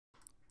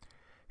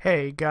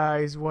Hey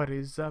guys, what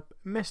is up?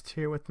 Mist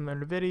here with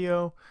another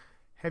video.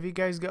 Have you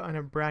guys gotten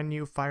a brand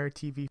new Fire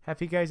TV? Have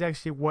you guys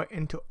actually went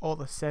into all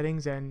the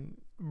settings and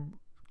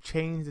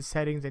changed the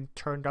settings and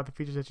turned off the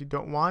features that you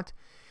don't want?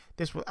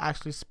 This will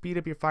actually speed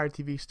up your Fire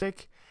TV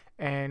stick,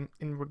 and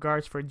in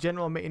regards for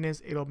general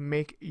maintenance, it'll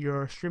make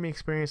your streaming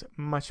experience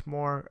much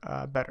more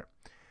better.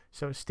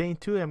 So stay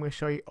tuned. I'm going to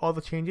show you all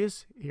the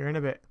changes here in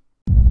a bit.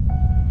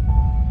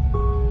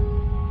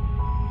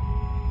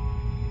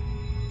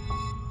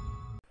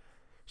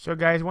 So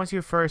guys, once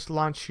you first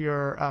launch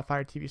your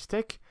Fire TV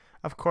stick,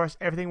 of course,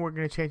 everything we're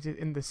going to change it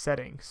in the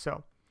settings.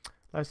 So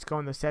let's go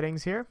in the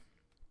settings here.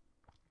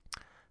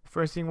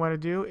 First thing you want to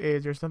do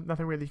is there's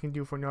nothing really you can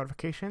do for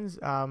notifications.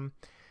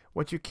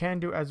 What you can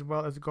do as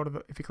well is go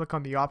to if you click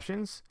on the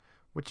options,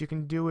 what you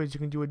can do is you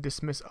can do a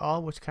dismiss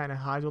all, which kind of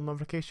hides all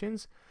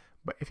notifications.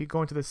 But if you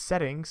go into the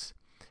settings,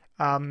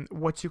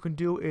 what you can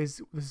do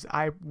is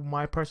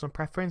my personal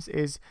preference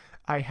is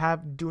I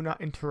have do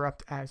not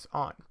interrupt as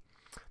on.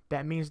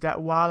 That means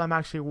that while I'm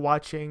actually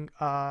watching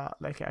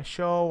like a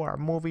show or a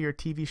movie or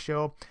TV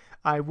show,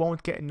 I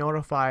won't get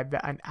notified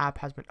that an app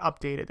has been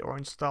updated or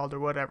installed or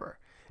whatever.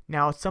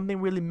 Now, it's something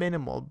really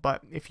minimal,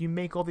 but if you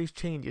make all these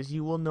changes,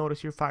 you will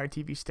notice your Fire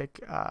TV stick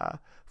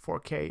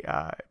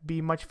 4K be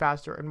much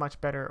faster and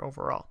much better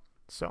overall.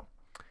 So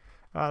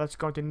let's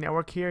go into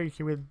network here.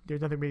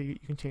 There's nothing really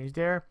you can change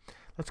there.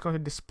 Let's go into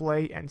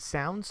display and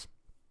sounds.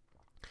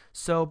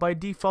 So by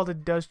default,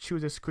 it does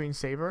choose a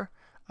screensaver.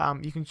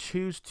 You can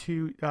choose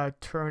to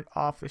turn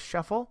off the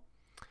shuffle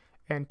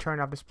and turn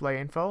off display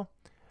info,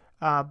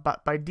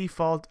 but by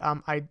default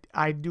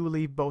I do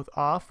leave both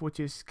off, which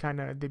is kind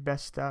of the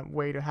best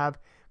way to have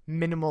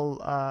minimal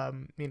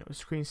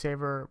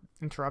screensaver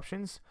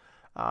interruptions.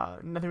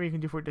 Nothing you can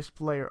do for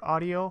display or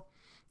audio.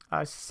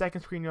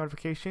 Second screen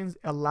notifications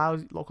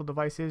allows local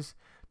devices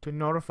to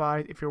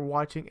notify if you're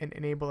watching and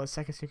enable a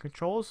second screen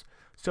controls.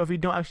 So if you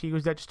don't actually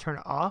use that, just turn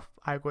it off.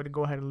 I'm going to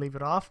go ahead and leave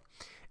it off.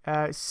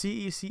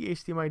 CEC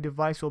HDMI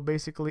device will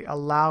basically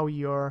allow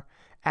your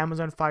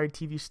Amazon Fire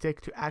TV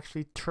stick to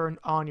actually turn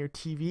on your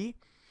TV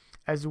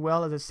as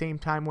well at the same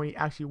time when you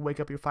actually wake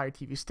up your Fire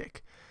TV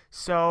stick.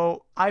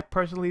 So I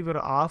personally leave it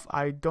off.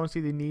 I don't see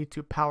the need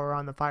to power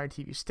on the Fire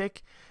TV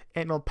stick,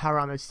 and it'll power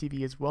on this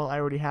TV as well. I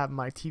already have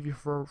my TV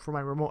for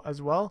my remote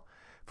as well,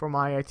 for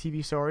my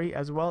TV, sorry,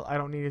 as well. I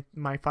don't need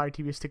my Fire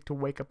TV stick to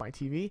wake up my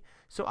TV,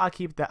 so I'll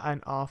keep that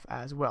on off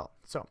as well.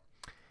 So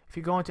if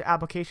you go into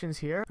applications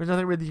here, there's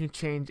nothing really you can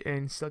change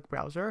in Silk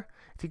Browser.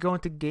 If you go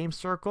into Game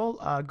Circle,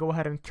 go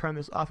ahead and turn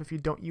this off if you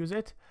don't use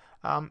it.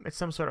 It's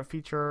some sort of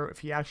feature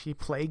if you actually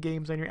play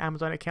games on your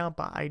Amazon account,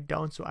 but I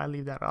don't, so I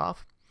leave that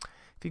off.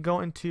 If you go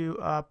into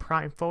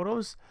Prime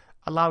Photos,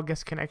 allow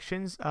guest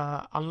connections.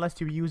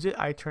 Unless you use it,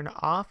 I turn it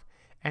off.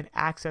 And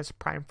Access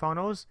Prime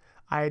Photos,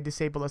 I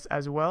disable this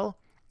as well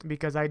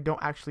because I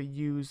don't actually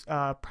use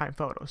Prime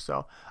Photos.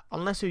 So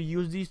unless you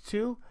use these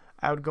two,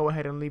 I would go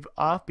ahead and leave it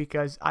off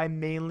because I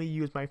mainly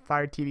use my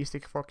Fire TV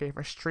Stick 4K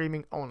for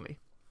streaming only.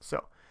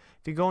 So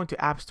if you go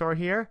into App Store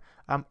here,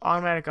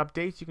 automatic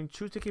updates, you can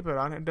choose to keep it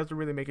on. It doesn't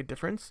really make a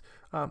difference.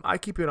 I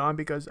keep it on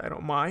because I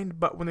don't mind,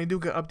 but when they do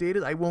get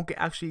updated, I won't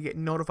actually get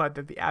notified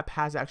that the app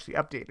has actually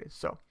updated.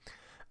 So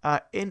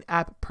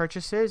in-app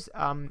purchases,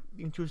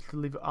 you can choose to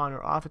leave it on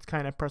or off. It's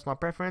kind of personal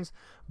preference,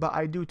 but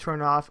I do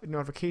turn off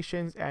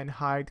notifications and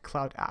hide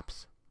cloud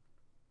apps.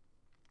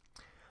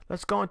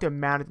 Let's go into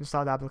manage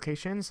installed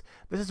applications.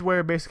 This is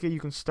where basically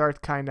you can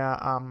start kind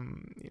of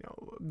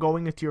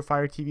going into your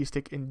Fire TV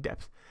stick in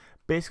depth.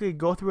 Basically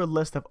go through a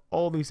list of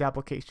all these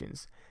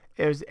applications. If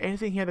there's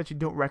anything here that you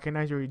don't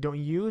recognize or you don't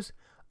use,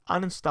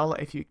 uninstall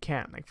it if you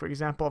can. Like for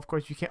example, of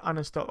course you can't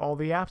uninstall all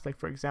the apps. Like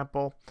for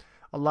example,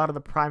 a lot of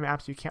the Prime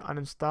apps you can't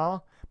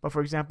uninstall. But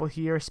for example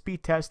here,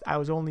 speed test, I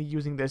was only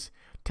using this to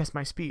test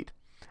my speed.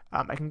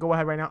 I can go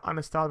ahead right now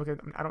uninstall it because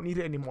I don't need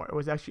it anymore. It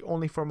was actually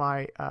only for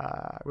my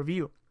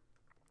review.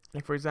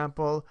 Like for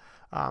example,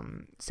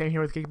 same here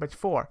with Geekbench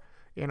 4.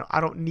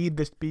 I don't need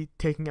this to be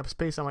taking up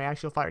space on my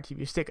actual Fire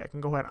TV stick. I can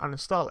go ahead and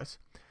uninstall it.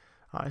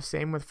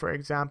 Same with, for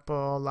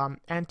example,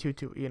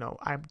 Antutu.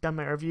 I've done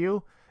my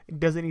review. It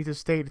doesn't need to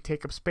stay to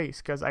take up space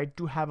because I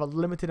do have a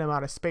limited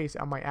amount of space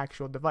on my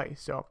actual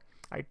device. So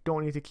I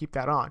don't need to keep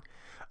that on.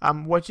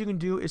 What you can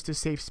do is to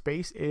save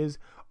space is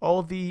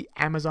all the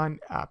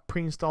Amazon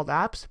pre-installed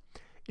apps.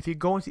 If you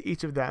go into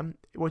each of them,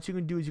 what you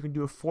can do is you can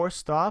do a force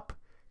stop,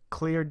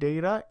 clear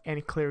data,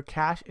 and clear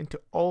cache into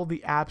all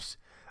the apps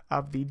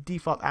of the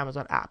default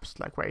Amazon apps,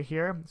 like right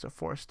here. So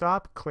force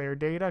stop, clear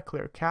data,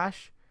 clear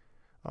cache,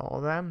 all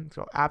of them.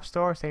 So App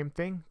Store, same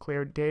thing,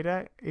 clear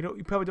data.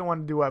 You probably don't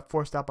want to do a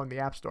force stop on the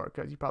App Store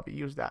because you probably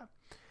use that.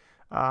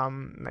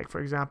 Like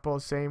for example,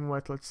 same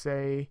with, let's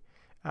say,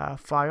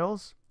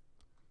 files,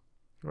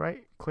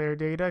 right? Clear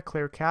data,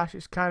 clear cache.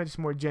 It's kind of just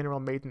more general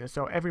maintenance.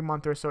 So every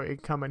month or so, you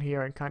come in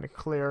here and kind of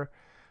clear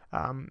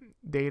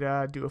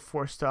data, do a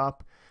force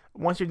stop.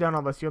 Once you're done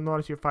all this, you'll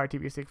notice your Fire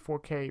TV Stick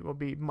 4K will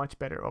be much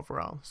better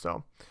overall.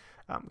 So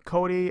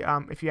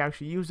Kodi, if you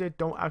actually use it,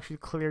 don't actually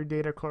clear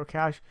data, clear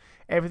cache.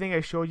 Everything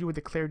I showed you with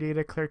the clear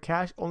data, clear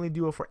cache, only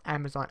do it for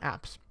Amazon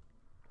apps.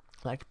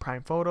 like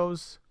Prime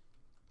Photos.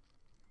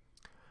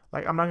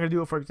 Like I'm not gonna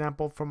do it, for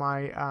example, for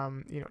my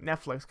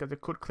Netflix, because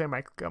it could clear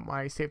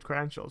my saved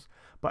credentials.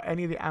 But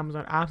any of the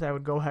Amazon apps, I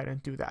would go ahead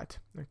and do that.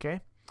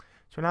 Okay.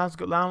 So now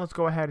let's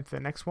go ahead into the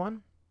next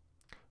one,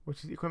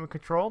 which is equipment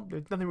control.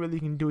 There's nothing really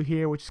you can do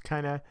here, which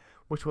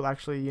will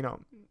actually, in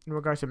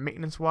regards to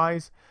maintenance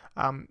wise,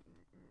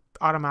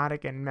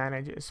 automatic and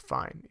manage is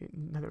fine.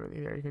 Nothing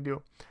really there you can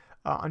do.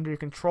 Under your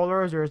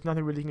controllers, there's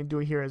nothing really you can do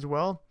here as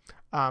well,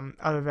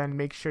 other than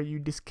make sure you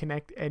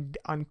disconnect and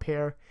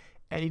unpair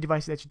any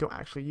devices that you don't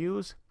actually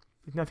use.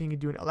 There's nothing you can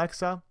do in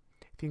Alexa.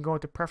 If you can go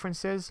into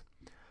preferences,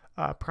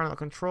 parental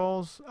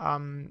controls,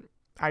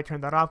 I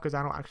turned that off because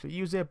I don't actually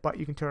use it, but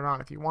you can turn it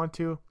on if you want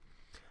to.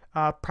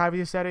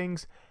 Privacy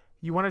settings,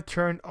 you want to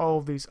turn all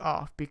of these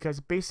off, because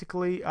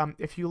basically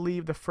if you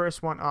leave the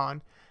first one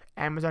on,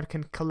 Amazon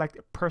can collect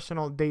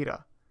personal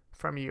data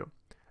from you,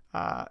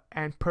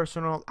 and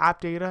personal app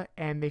data,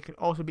 and they can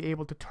also be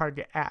able to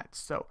target ads.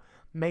 So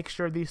make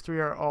sure these three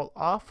are all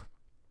off.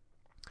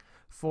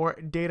 For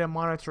data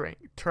monitoring,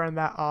 turn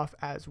that off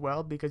as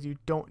well, because you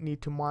don't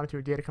need to monitor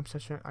your data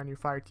consumption on your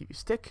Fire TV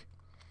stick.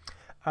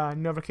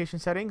 Notification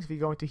settings, if you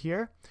go into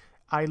here,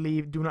 I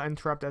leave do not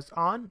interrupt as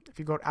on. If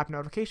you go to app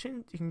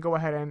notifications, you can go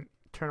ahead and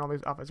turn all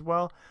these off as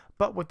well.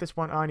 But with this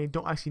one on, you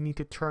don't actually need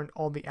to turn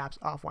all the apps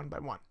off one by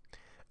one.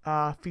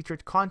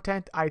 Featured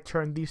content, I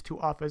turn these two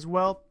off as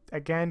well.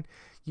 Again,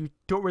 you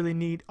don't really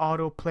need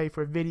autoplay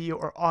for video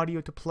or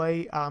audio to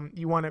play.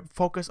 You want to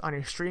focus on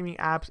your streaming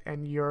apps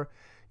and your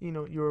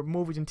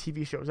movies and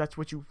TV shows. That's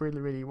what you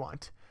really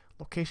want.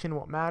 Location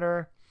won't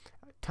matter.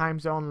 Time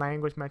zone,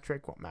 language,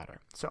 metric won't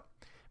matter. So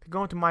if you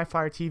go into My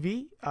Fire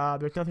TV,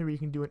 there's nothing really you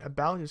can do in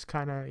about. Just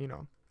kind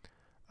of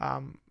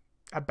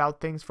about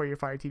things for your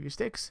Fire TV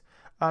sticks.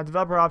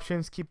 Developer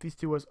options, keep these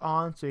two as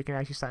on, so you can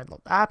actually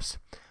sideload apps.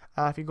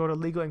 If you go to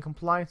legal and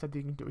compliance,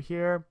 nothing you can do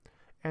here.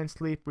 And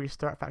sleep,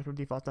 restart, factory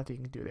defaults, nothing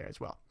you can do there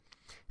as well.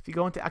 If you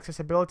go into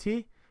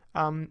accessibility,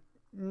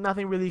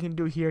 nothing really you can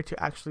do here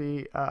to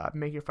actually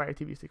make your Fire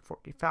TV stick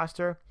 4K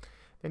faster.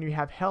 Then you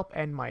have help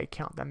and my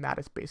account, and that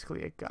is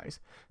basically it, guys.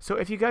 So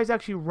if you guys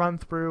actually run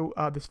through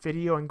this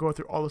video and go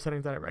through all the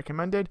settings that I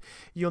recommended,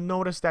 you'll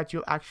notice that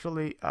you'll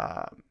actually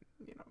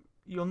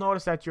you'll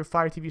notice that your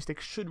Fire TV stick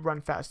should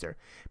run faster,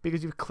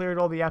 because you've cleared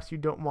all the apps you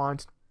don't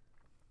want.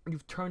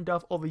 You've turned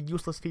off all the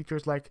useless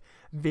features like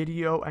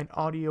video and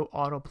audio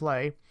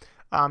autoplay.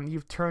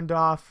 You've turned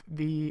off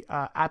the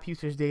app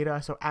usage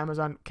data, so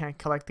Amazon can't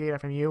collect data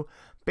from you.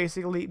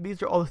 Basically,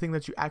 these are all the things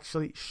that you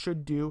actually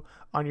should do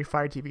on your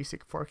Fire TV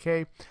stick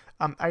 4K.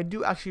 I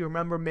do actually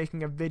remember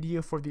making a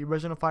video for the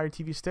original Fire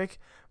TV stick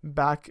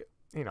back,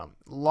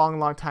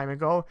 long time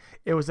ago.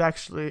 It was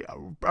actually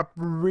a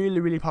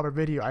really popular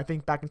video. I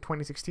think back in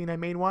 2016 I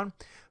made one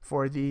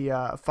for the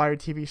Fire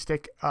TV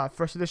stick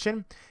first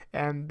edition,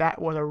 and that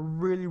was a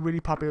really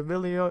popular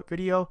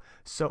video.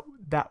 So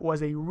that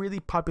was a really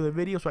popular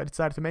video, so I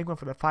decided to make one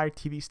for the Fire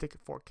TV stick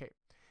 4K.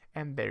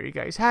 And there you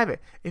guys have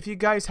it. If you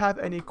guys have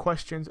any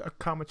questions or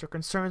comments or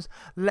concerns,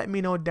 let me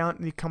know down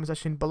in the comment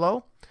section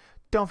below.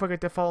 Don't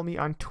forget to follow me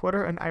on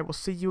Twitter, and I will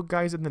see you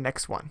guys in the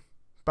next one.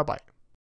 Bye bye.